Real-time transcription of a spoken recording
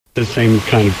the same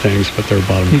kind of things, but they're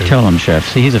bottom. You tell him, Chef.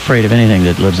 See, he's afraid of anything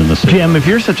that lives in the city. Jim, if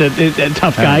you're such a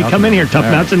tough guy, come in here, Tough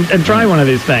Nuts, and try one of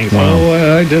these things.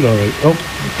 Oh, I did already. Oh,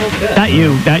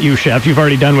 not you, Chef. You've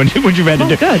already done what you've had to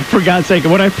do. Good. For God's sake,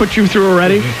 what I put you through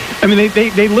already. I mean,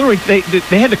 they literally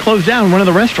they had to close down one of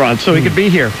the restaurants so he could be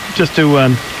here just to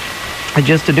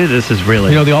do this. Is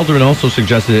really. The alderman also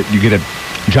suggested that you get a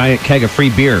giant keg of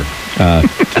free beer.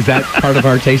 Is that part of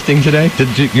our tasting today?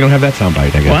 You don't have that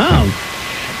soundbite, I guess. Wow.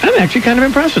 I'm actually kind of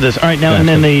impressed with this. All right, now and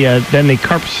then the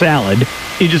carp salad.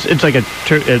 It's like a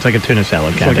tuna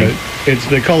salad kind of thing.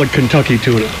 They call it Kentucky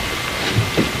tuna.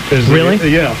 Really?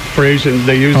 Yeah, for Asian,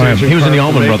 they use Asian He was in the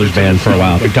Carp Allman Brothers band for a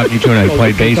while. Kentucky Tuna. He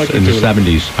played bass in the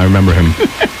 70s. I remember him.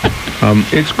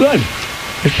 It's good.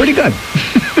 It's pretty good.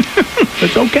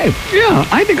 It's okay. Yeah,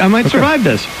 I think I might survive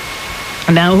this.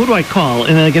 Now, who do I call?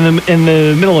 In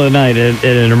the middle of the night at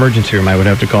an emergency room, I would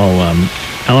have to call.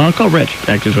 I'll call Rich.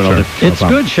 Actually, is what I'll do. It's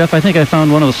good, Chef. I think I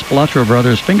found one of the Splatro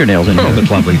brothers' fingernails in here. Oh,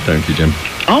 that's lovely. Thank you, Jim.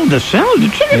 Oh, the salad, the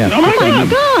chicken. Yeah. Oh my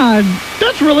God,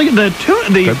 that's really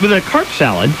the carp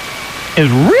salad is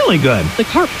really good. The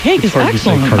carp cake is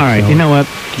excellent. All right, you know what?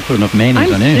 You put enough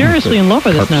mayonnaise on it. I'm seriously in love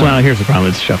with this now. Well, here's the problem.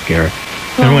 It's Chef Garrett.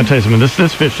 And I'm going to tell you something.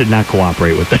 This fish did not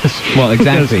cooperate with this. Well,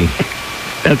 exactly.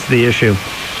 That's the issue.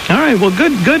 All right. Well,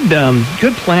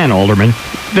 good plan, Alderman.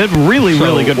 That really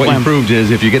good what plan. you proved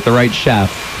is if you get the right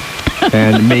chef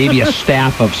and maybe a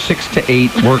staff of 6 to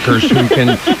 8 workers who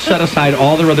can set aside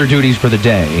all their other duties for the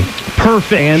day.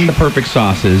 Perfect. And the perfect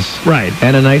sauces. Right.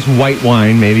 And a nice white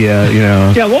wine, maybe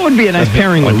Yeah, what would be a nice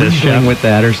pairing with this, Chef? with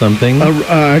that or something.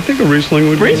 I think a Riesling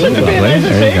would be Riesling would be a nice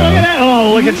There you go. Look at that.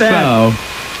 Oh, look at that.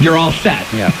 So, you're all set.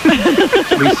 Yeah.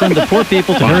 We send the poor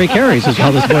people to Harry Carey's is how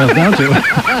this boils down to.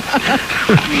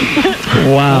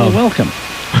 Wow. Oh, welcome.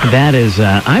 That is,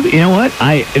 you know what?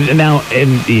 I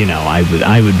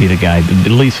would be the guy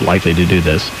least likely to do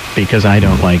this because I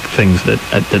don't like things that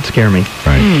scare me.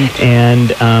 Right.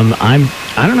 And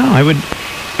I don't know. I would.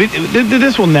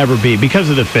 This will never be because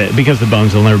of the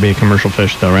bones. There'll never be a commercial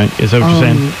fish, though, right? Is that what you're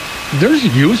saying? There's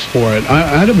use for it.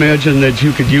 I'd imagine that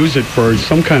you could use it for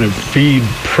some kind of feed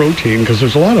protein because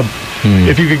there's a lot of.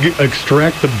 If you could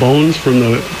extract the bones from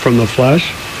the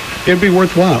flesh, it'd be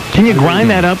worthwhile. Can you grind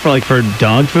that up for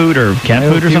dog food or cat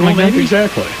food or something like that?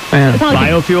 Exactly. Yeah.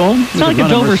 Biofuel? It's not like a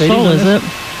Dover sole, is it?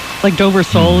 Like Dover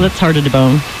sole, that's hard to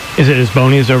debone. Is it as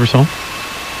bony as Dover sole?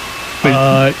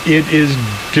 It is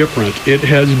different. It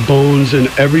has bones in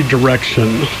every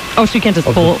direction. Oh, so you can't just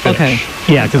pull. Okay.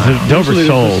 Yeah, because the Dover Usually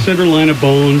sole. there's a center line of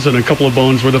bones and a couple of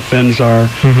bones where the fins are,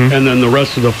 and then the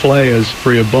rest of the fillet is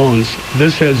free of bones.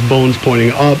 This has bones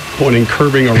pointing up,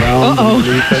 curving around.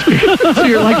 So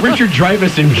you're like Richard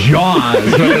Dreyfuss in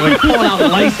Jaws, like pulling out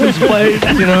license plates,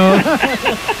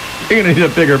 You're going to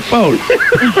need a bigger boat.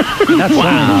 You're not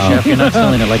selling it, Chef. You're not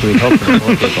selling it like we hoped for the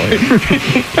poor people.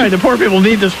 All right, the poor people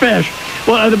need this fish.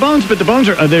 Well, the bones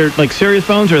are they like serious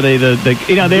bones? Or are they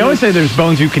they always say there's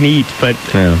bones you can eat, but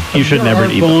you should never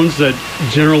eat bones that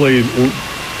generally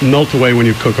melt away when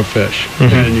you cook a fish,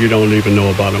 and you don't even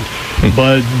know about them.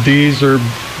 But these are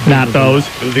not those.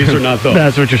 These are not those.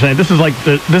 That's what you're saying. This is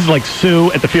like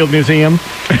Sue at the Field Museum.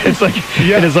 It's like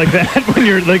it is like that when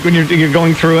you're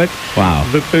going through it. Wow.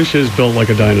 The fish is built like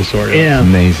a dinosaur. Yeah.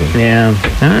 Amazing. Yeah.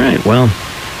 All right. Well,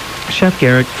 Chef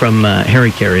Garrett from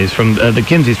Harry Carey's from the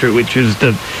Kinsey Street, which is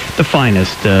the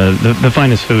finest the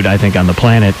finest food I think on the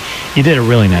planet. You did a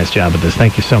really nice job with this.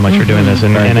 Thank you so much for doing this.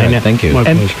 And I know, thank you.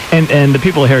 And the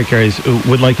people at Harry Carey's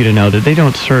would like you to know that they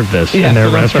don't serve this in their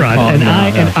restaurant. And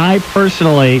I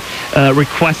personally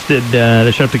requested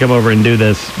the chef to come over and do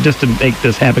this just to make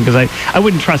this happen because I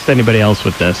wouldn't trust anybody else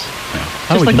with this.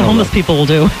 Just like the homeless people will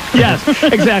do. Yes,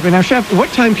 exactly. Now, Chef, what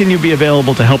time can you be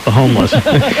available to help the homeless?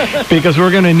 Because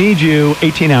we're going to need you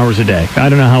 18 hours a day. I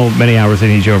don't know how many hours they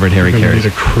need you over at Harry Carey's.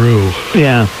 Need a crew.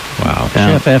 Yeah. Wow.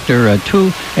 Chef,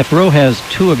 if Roe has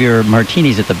 2 of your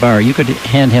martinis at the bar, you could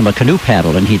hand him a canoe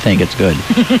paddle and he'd think it's good.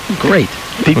 Great.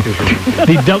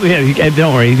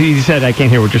 Don't worry. He said, I can't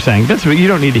hear what you're saying. You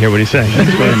don't need to hear what he's saying.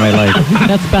 That's way in my life.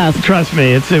 That's best. Trust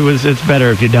me, it's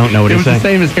better if you don't know what he's saying. It's the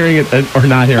same as hearing it or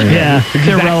not hearing it. Yeah, it's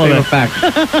irrelevant. Same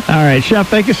effect. All right, Chef,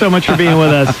 thank you so much for being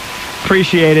with us.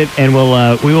 Appreciate it, and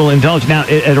we will indulge now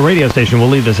at a radio station. We'll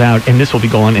leave this out, and this will be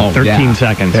gone in 13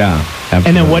 seconds. Yeah, absolutely.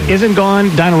 And then what isn't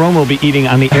gone, Dinah Rome will be eating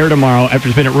on the air tomorrow after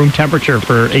it's been at room temperature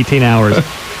for 18 hours.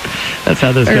 That's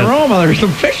how this goes. Hey, Roma, there's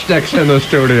some fish sticks in the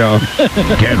studio.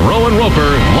 Get Roe and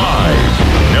Roeper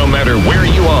live. No matter where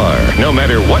you are, no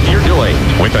matter what you're doing,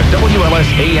 with the WLS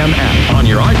AM app on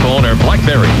your iPhone or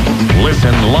BlackBerry.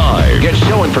 Listen live. Get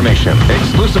show information,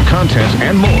 exclusive content,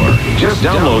 and more. Just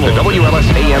download the WLS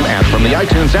AM app from the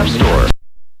iTunes App Store.